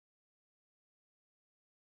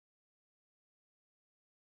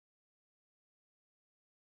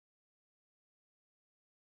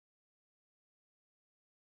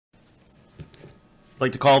I'd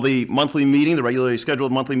like to call the monthly meeting, the regularly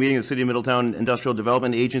scheduled monthly meeting of the City of Middletown Industrial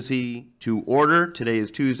Development Agency to order. Today is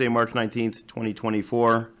Tuesday, March 19th,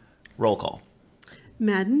 2024. Roll call.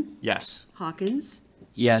 Madden? Yes. Hawkins?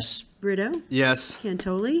 Yes. Brito? Yes.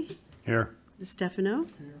 Cantoli? Here. Stefano?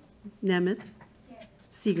 Nemeth?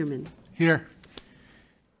 Seigerman? Here.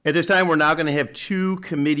 At this time, we're now going to have two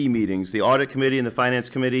committee meetings, the Audit Committee and the Finance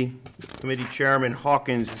Committee. Committee Chairman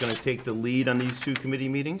Hawkins is going to take the lead on these two committee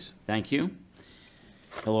meetings. Thank you.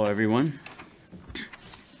 Hello, everyone.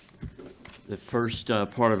 The first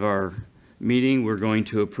part of our meeting, we're going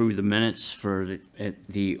to approve the minutes for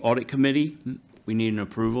the Audit Committee. We need an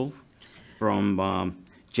approval from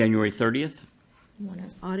January 30th.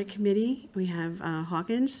 Audit Committee, we have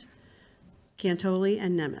Hawkins, Cantoli,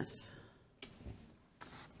 and Nemeth.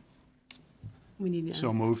 We need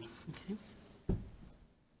So moved. Okay.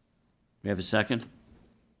 We have a second?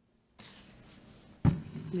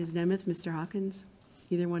 Ms. Nemeth, Mr. Hawkins?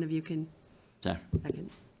 Either one of you can second.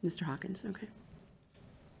 Mr. Hawkins, okay.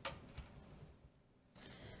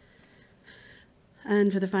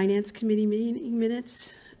 And for the Finance Committee meeting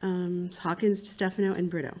minutes, Hawkins, Stefano, and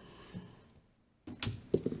Brito.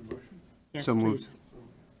 Yes, So moved. please.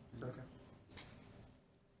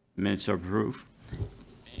 Minutes are approved.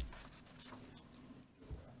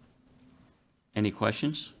 Any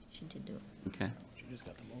questions? She did do it. Okay.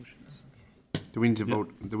 Do we need to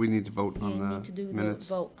vote? Do we need to vote on You need to the do minutes?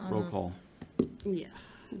 the vote on Roll call. Yeah,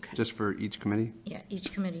 okay. Just for each committee? Yeah,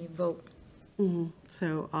 each committee vote.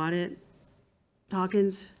 So audit,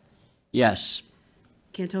 Hawkins, Yes.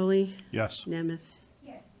 Cantoli, Yes. Nemeth.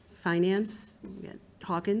 Yes. Finance, we got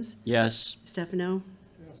Hawkins, Yes. Stefano,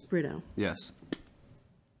 Brito. Yes.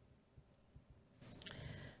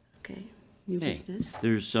 Okay, new Okay. business.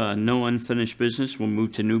 There's no unfinished business. We'll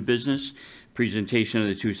move to new business. Presentation of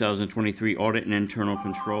the 2023 Audit and Internal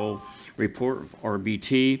Control Report,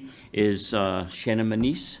 RBT, is Shannon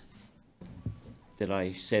Manise. Did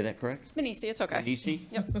I say that correct? Manisi, it's okay. Manise?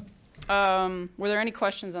 Yep. Were there any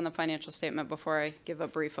questions on the financial statement before I give a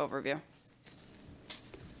brief overview?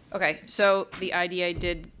 Okay, so the IDA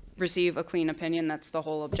did receive a clean opinion. That's the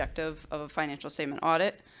whole objective of a financial statement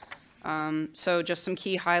audit. So just some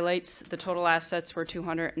key highlights. The total assets were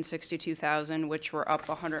 $262,000, which were up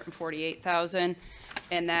 $148,000,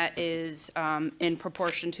 and that is in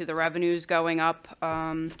proportion to the revenues going up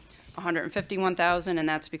 $151,000, and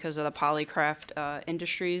that's because of the Polycraft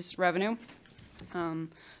Industries revenue.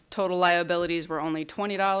 Total liabilities were only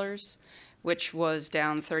 $20, which was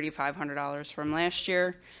down $3,500 from last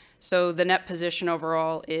year. So the net position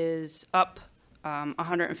overall is up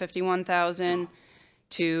 $151,000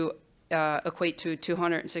 to equate to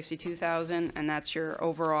 $262,000, and that's your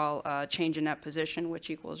overall change in net position, which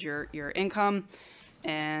equals your income.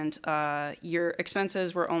 And your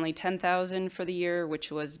expenses were only $10,000 for the year,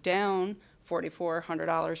 which was down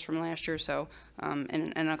 $4,400 from last year. So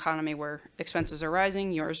in an economy where expenses are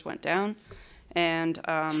rising, yours went down. And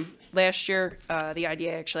last year, the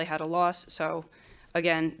IDA actually had a loss. So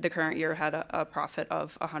again, the current year had a profit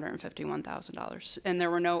of $151,000. And there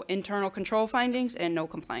were no internal control findings and no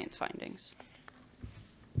compliance findings.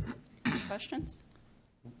 Any questions?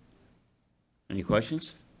 Any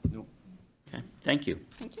questions? Nope. Okay, thank you.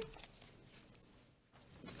 Thank you.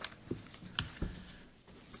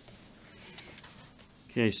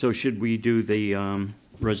 Okay, so should we do the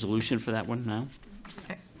resolution for that one now?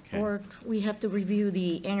 Okay. Or we have to review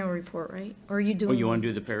the annual report, right? Or are you Oh, doing? you want to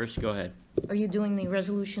do the Paris? Go ahead. Are you doing the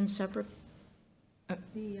resolution separate?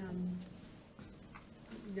 The,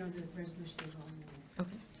 no, the resolution is on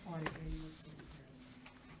Okay. the audit.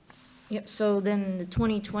 Yep, so then the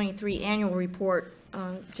 2023 annual report,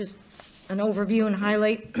 just an overview and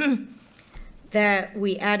highlight that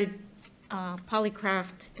we added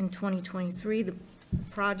Polycraft in 2023, the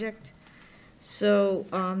project. So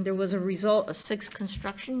there was a result of 6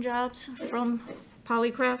 construction jobs from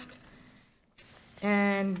Polycraft,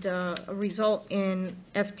 and a result in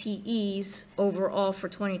FTEs overall for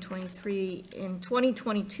 2023. In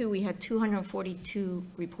 2022, we had 242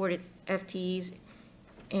 reported FTEs.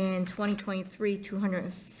 In 2023,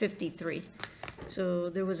 253. So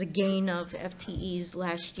there was a gain of FTEs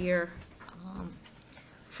last year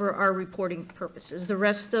for our reporting purposes. The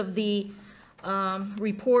rest of the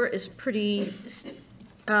report is pretty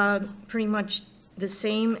much the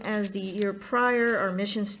same as the year prior. Our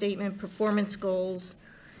mission statement, performance goals,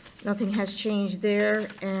 nothing has changed there,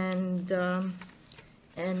 and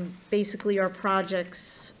basically our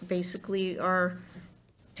projects basically are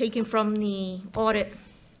taken from the audit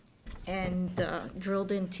and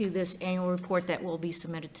drilled into this annual report that will be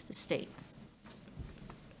submitted to the state.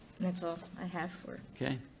 And that's all I have for.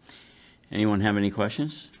 Okay. Anyone have any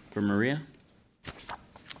questions for Maria?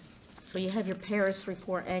 So you have your Paris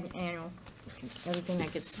report and annual, everything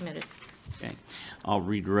that gets submitted. Okay, I'll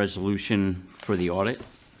read the resolution for the audit.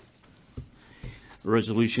 A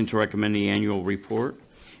resolution to recommend the annual report,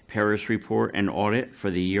 Paris report and audit for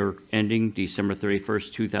the year ending December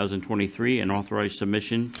 31st, 2023, and authorize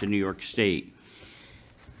submission to New York State.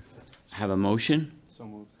 Have a motion? So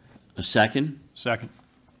moved. A second? Second.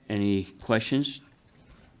 Any questions?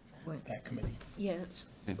 That committee. Yes.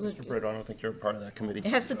 Mr. Brito, I don't think you're a part of that committee. It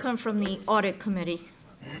has to come from the audit committee,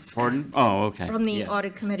 Pardon? Oh, okay. from the Yeah.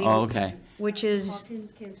 audit committee. Oh, okay, Which is,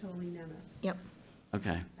 Hawkins, Cantoli, Nemeth. yep.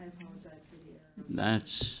 okay. I apologize for the error.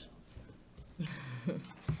 That's,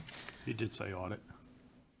 He did say audit.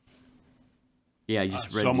 yeah, I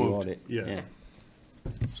just read So the moved. audit. Yeah.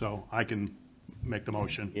 So I can make the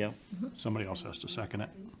motion. Yep. Somebody else has to second it.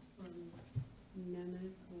 From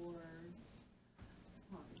Nemeth or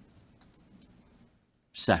Hawkins.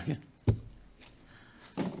 Second.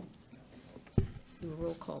 Do a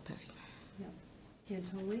roll call, Patty. Yep.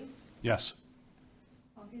 Cantoli, Yes.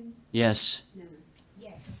 Hawkins, Yes. Nemeth.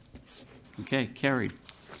 Okay, carried.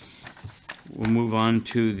 We'll move on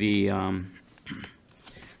to the a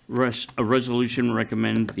resolution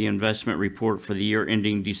recommend the investment report for the year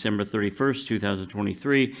ending December 31st,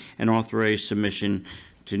 2023, and authorize submission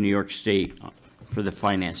to New York State for the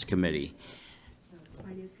Finance Committee. So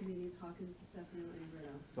Finance Committee is Hawkins, DeStefano, and Brito.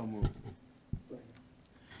 So moved.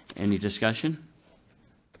 Any discussion?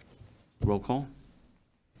 Roll call?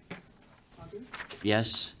 Hawkins,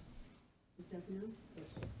 Yes? DeStefano,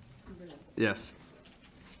 and Brito. Yes.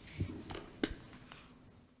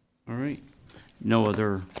 All right. No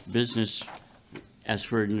other business as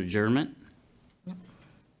for an adjournment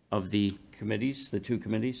of the committees, the two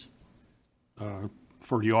committees? For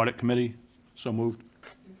the audit committee, so moved.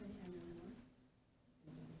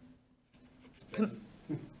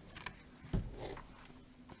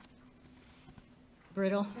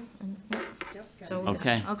 Brittle? So,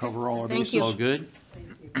 Okay. Cover all of Thank these. you. All good?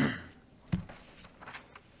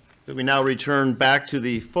 So we now return back to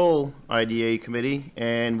the full IDA committee,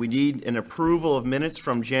 and we need an approval of minutes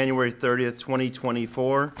from January 30th,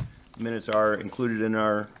 2024. Minutes are included in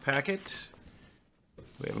our packet.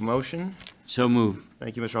 We have a motion. So move.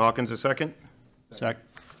 Thank you, Mr. Hawkins. A second. Thank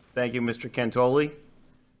you, Mr. Cantoli.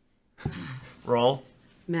 Roll.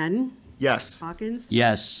 Madden, Yes. Hawkins.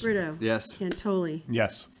 Yes. Brito. Yes. Cantoli.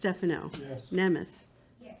 Yes. Stefano. Nemeth.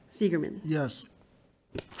 Seigerman. Yes.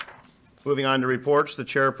 Moving on to reports, the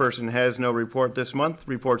chairperson has no report this month.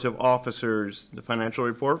 Reports of officers, the financial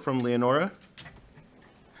report from Leonora.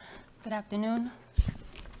 Good afternoon.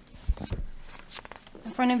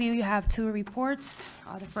 In front of you, you have two reports.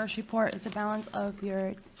 The first report is the balance of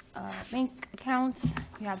your bank accounts.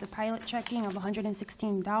 You have the pilot checking of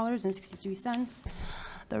 $116.63,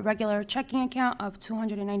 the regular checking account of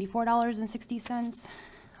 $294.60.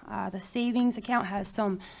 The savings account has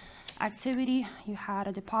some activity. You had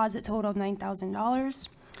a deposit total of $9,000,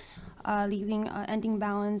 leaving an ending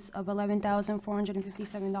balance of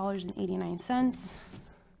 $11,457.89.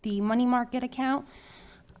 The money market account,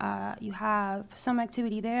 you have some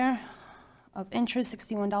activity there of interest,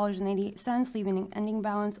 $61.88, leaving an ending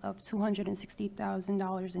balance of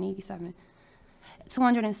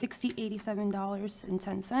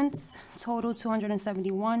 $260,87.10. Total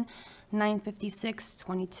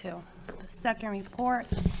 $271,956.22. The second report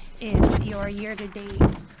is your year-to-date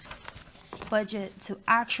budget to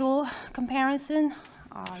actual comparison.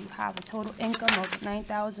 You have a total income of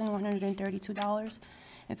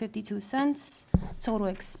 $9,132.52. Total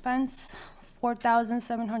expense,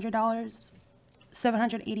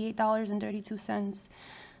 $4,788.32,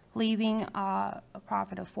 leaving a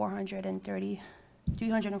profit of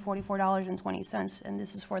 $344.20, and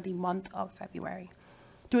this is for the month of February,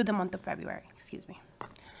 through the month of February, excuse me.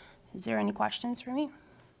 Is there any questions for me?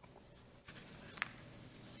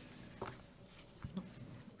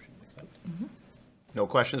 No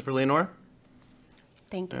questions for Leonora?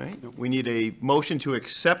 Thank you. All right. We need a motion to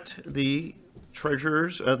accept the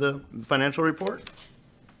treasurer's, the financial report.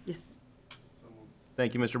 Yes.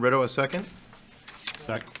 Thank you, Mr. Brito. A second.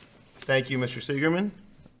 Second. Thank you, Mr. Seigerman.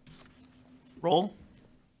 Roll.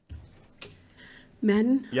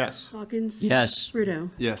 Madden. Yes. Hawkins. Yes. Brito.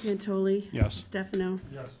 Yes. Cantoli. Yes. Stefano.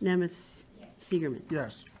 Nemeth. Seigerman.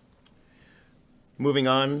 Yes. Moving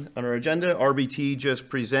on our agenda, RBT just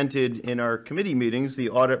presented in our committee meetings the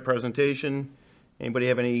audit presentation. Anybody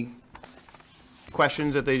have any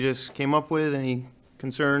questions that they just came up with? Any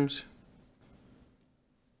concerns?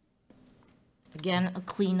 again, a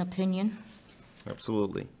clean opinion.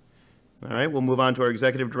 Absolutely. All right, we'll move on to our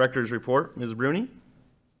executive director's report. Ms. Bruni?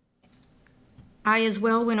 I as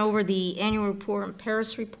well went over the annual report and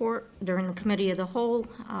Paris report during the committee of the whole.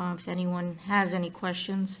 If anyone has any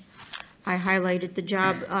questions, I highlighted the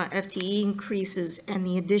job FTE increases and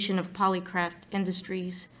the addition of Polycraft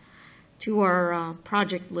Industries to our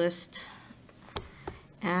project list.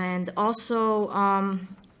 And also,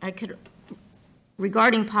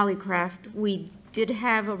 regarding Polycraft, we did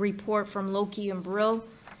have a report from Loki and Brill.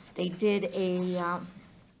 They did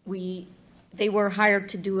they were hired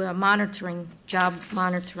to do a job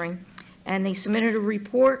monitoring, and they submitted a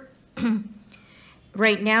report.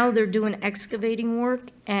 Right now, they're doing excavating work,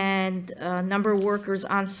 and number of workers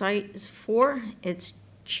on site is 4. It's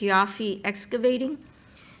Chiaffi Excavating.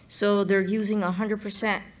 So they're using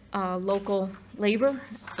 100% local labor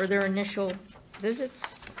for their initial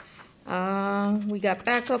visits. We got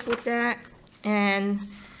backup with that, and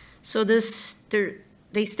so they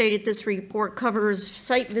stated this report covers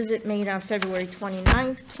site visit made on February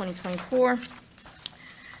 29th, 2024.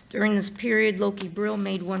 During this period, Loki Brill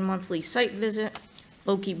made 1 monthly site visit.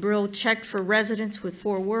 Loki Brill checked for residents with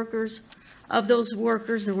 4 workers. Of those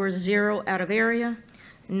workers, there were 0 out of area.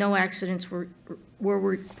 No accidents were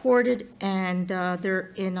reported, and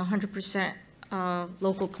they're in 100%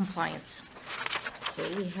 local compliance. So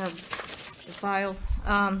we have the file,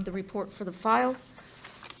 the report for the file.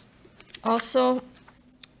 Also,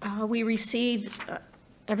 we received,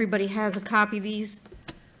 everybody has a copy of these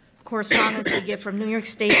correspondence we get from New York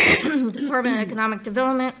State Department of Economic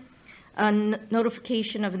Development, a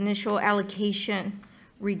notification of initial allocation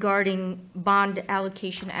regarding Bond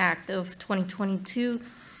Allocation Act of 2022.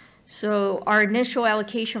 So our initial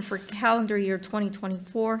allocation for calendar year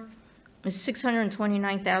 2024 is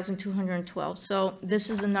 $629,212. So this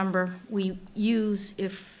is the number we use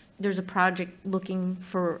if there's a project looking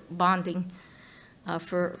for bonding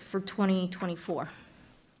for 2024.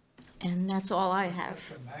 And that's all I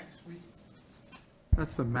have.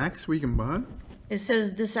 That's the max we can bond? It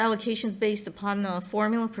says this allocation is based upon the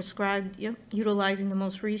formula prescribed, utilizing the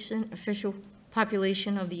most recent official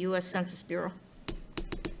population of the U.S. Census Bureau.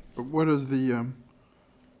 But what is the,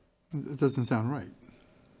 it doesn't sound right.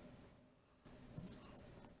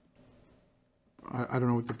 I don't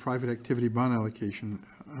know what the private activity bond allocation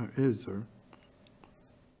is, or?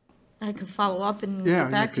 I can follow up and Yeah,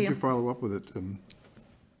 get back to could you. you follow up with it?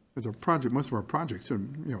 Because our project, most of our projects are,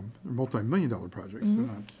 they're multi-million-dollar projects. They're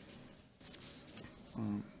not.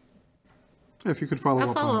 If you could follow up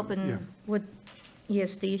on it. I'll follow up Yeah, with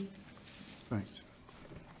ESD. thanks.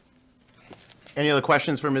 Any other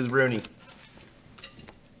questions for Ms. Bruni?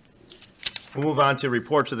 We'll move on to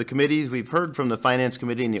reports of the committees. We've heard from the Finance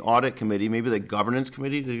Committee and the Audit Committee. Maybe the Governance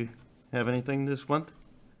Committee, do you have anything this month?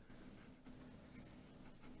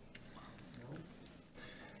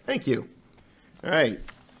 Thank you. All right.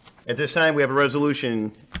 At this time, we have a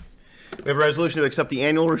resolution. We have a resolution to accept the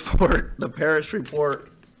annual report, the Paris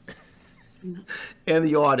report, and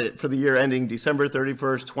the audit for the year ending December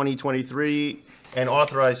 31st, 2023, and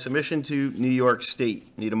authorize submission to New York State.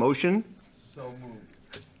 Need a motion? So moved.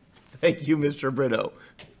 Thank you, Mr. Brito.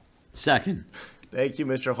 Second. Thank you,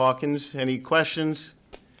 Mr. Hawkins. Any questions?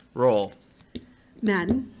 Roll.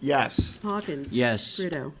 Madden, Yes. Hawkins. Yes.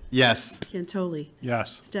 Brito, Yes. Cantoli,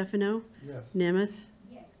 Yes. Stefano. Nemeth.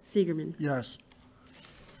 Seigerman. Yes.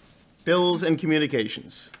 Bills and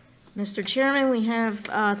communications. Mr. Chairman, we have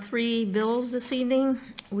 3 bills this evening.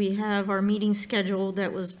 We have our meeting schedule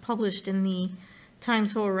that was published in the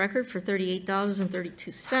Times Whole Record for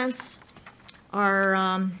 $38.32. Our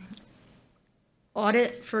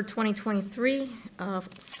audit for 2023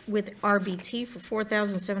 with RBT for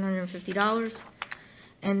 $4,750.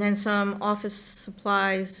 And then some office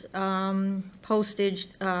supplies, postage,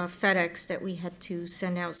 FedEx that we had to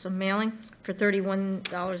send out some mailing for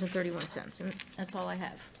 $31.31. And that's all I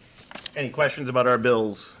have. Any questions about our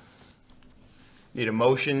bills? Need a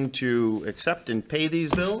motion to accept and pay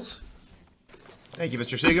these bills? Thank you,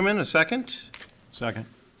 Mr. Seigerman. A second? Second.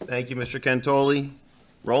 Thank you, Mr. Cantoli.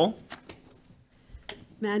 Roll?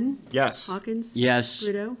 Madden, Yes. Hawkins. Yes.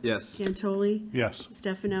 Brito. Yes. Cantoli. Yes.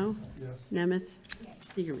 Stefano. Nemeth.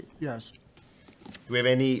 Seigerman. Yes. Do we have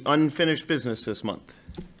any unfinished business this month?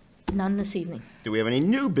 None this evening. Do we have any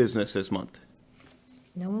new business this month?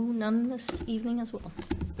 No, none this evening as well.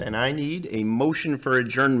 Then I need a motion for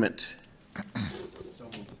adjournment. Thank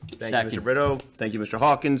you, Second. Mr. Brito. Thank you, Mr.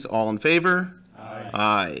 Hawkins. All in favor? Aye.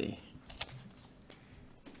 Aye.